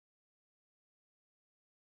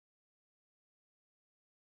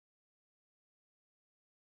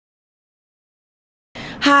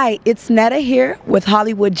Hi, it's Netta here with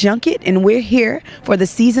Hollywood Junket, and we're here for the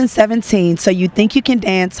season 17, So You Think You Can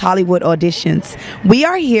Dance Hollywood auditions. We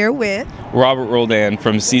are here with Robert Roldan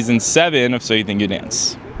from season 7 of So You Think You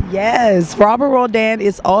Dance. Yes, Robert Roldan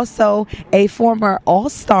is also a former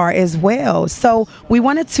All-Star as well. So we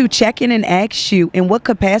wanted to check in and ask you, in what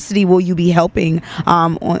capacity will you be helping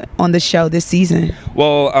on the show this season?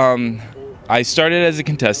 Well, I started as a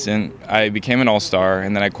contestant, I became an All-Star,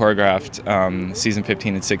 and then I choreographed season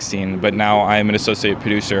 15 and 16, but now I'm an associate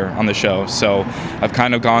producer on the show. So I've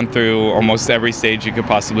kind of gone through almost every stage you could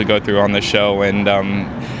possibly go through on the show, and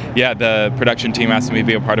yeah, the production team asked me to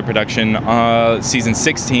be a part of production season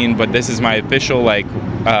 16, but this is my official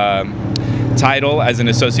title as an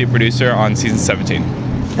associate producer on season 17.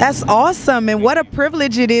 That's awesome, and what a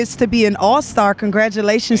privilege it is to be an All-Star.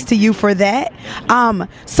 Congratulations to you for that.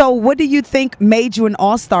 So what do you think made you an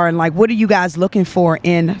All-Star, and what are you guys looking for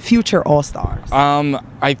in future All-Stars?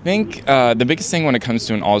 I think the biggest thing when it comes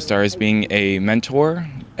to an All-Star is being a mentor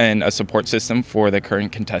and a support system for the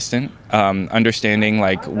current contestant, understanding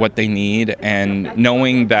what they need and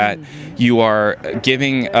knowing that you are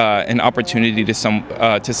giving an opportunity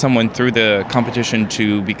to someone through the competition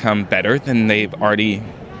to become better than they've already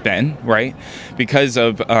been, right? Because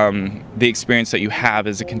of the experience that you have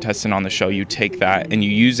as a contestant on the show, you take that and you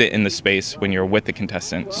use it in the space when you're with the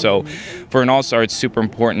contestant. So for an All-Star, it's super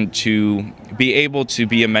important to be able to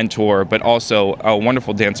be a mentor, but also a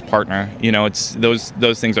wonderful dance partner. You know, it's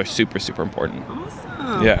those things are super, super important.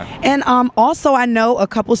 Yeah. And also, I know a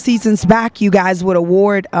couple seasons back, you guys would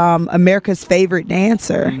award America's Favorite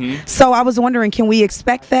Dancer. Mm-hmm. So I was wondering, can we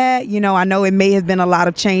expect that? You know, I know it may have been a lot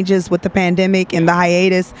of changes with the pandemic and the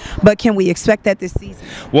hiatus, but can we expect that this season?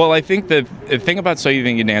 Well, I think the thing about So You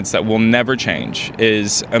Think You Dance that will never change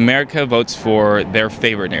is America votes for their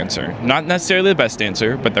favorite dancer. Not necessarily the best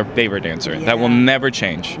dancer, but their favorite dancer. Yeah. That will never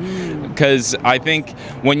change. Because I think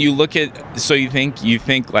when you look at So You think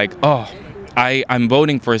oh, I'm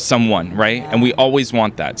voting for someone, right? And we always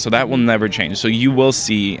want that. So that will never change. So you will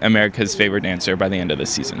see America's Favorite Dancer by the end of the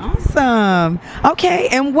season. Awesome. Okay,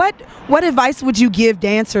 and what advice would you give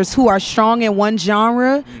dancers who are strong in one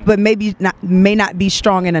genre but may not be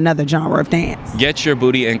strong in another genre of dance? Get your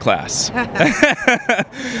booty in class. I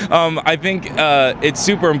think it's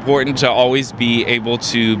super important to always be able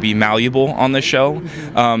to be malleable on the show.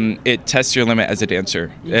 It tests your limit as a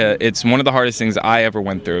dancer. It's one of the hardest things I ever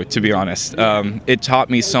went through, to be honest. It taught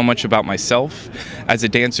me so much about myself as a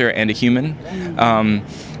dancer and a human.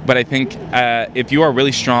 But I think if you are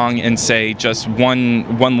really strong in, say, just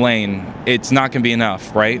one lane, it's not going to be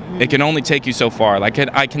enough, right? It can only take you so far. I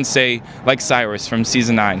can say, like Cyrus from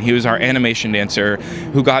season 9, he was our animation dancer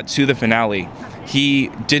who got to the finale. He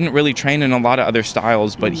didn't really train in a lot of other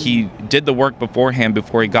styles, but he did the work beforehand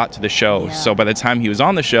before he got to the show. Yeah. So by the time he was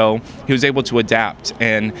on the show, he was able to adapt,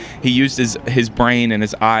 and he used his brain and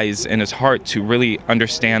his eyes and his heart to really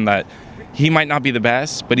understand that he might not be the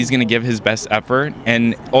best, but he's going to give his best effort,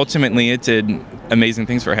 and ultimately it did amazing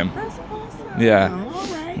things for him. That's awesome. Yeah.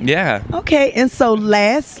 All right. Yeah. Okay, and so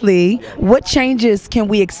lastly, what changes can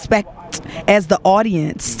we expect as the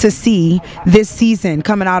audience to see this season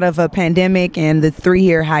coming out of a pandemic and the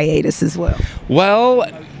 3-year hiatus as well? Well,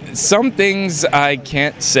 some things I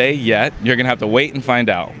can't say yet. You're going to have to wait and find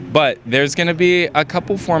out. But there's going to be a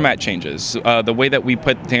couple format changes. The way that we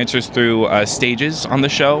put dancers through stages on the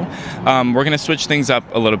show, we're going to switch things up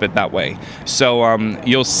a little bit that way. So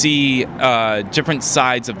you'll see different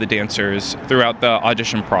sides of the dancers throughout the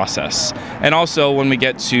audition process. And also when we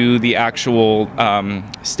get to the actual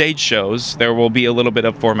stage shows, there will be a little bit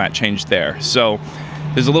of format change there. So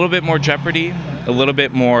there's a little bit more jeopardy, a little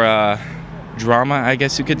bit more drama, I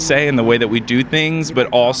guess you could say, in the way that we do things, but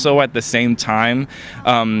also at the same time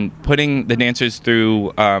putting the dancers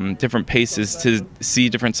through different paces to see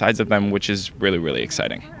different sides of them, which is really, really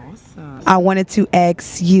exciting. Awesome. I wanted to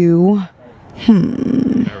ask you,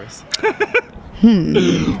 Nervous. What you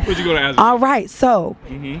gonna ask me? All right, so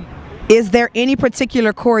is there any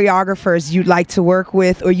particular choreographers you'd like to work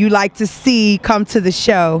with or you'd like to see come to the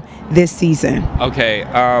show this season? Okay,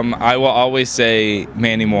 I will always say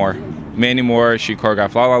Mandy Moore. Mandy Moore, she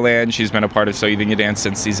choreographed La La Land. She's been a part of So You Think You Dance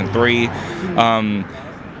since season 3.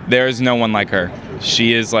 There is no one like her.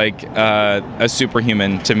 She is like a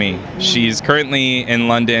superhuman to me. She's currently in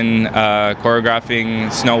London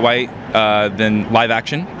choreographing Snow White, then live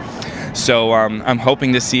action. So I'm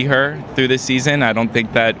hoping to see her through this season. I don't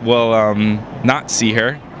think that we'll not see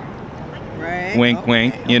her. Right. Wink, okay.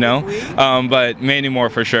 wink, you know. But Mandy Moore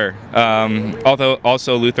for sure. Although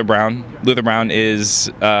also Luther Brown. Luther Brown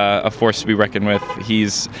is a force to be reckoned with.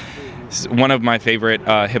 He's one of my favorite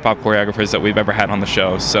hip hop choreographers that we've ever had on the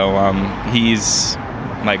show. So he's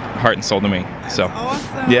like heart and soul to me. So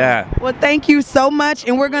awesome. Yeah. Well, thank you so much,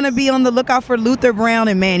 and we're gonna be on the lookout for Luther Brown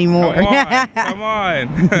and Manny Moore. Come on. Come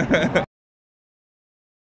on.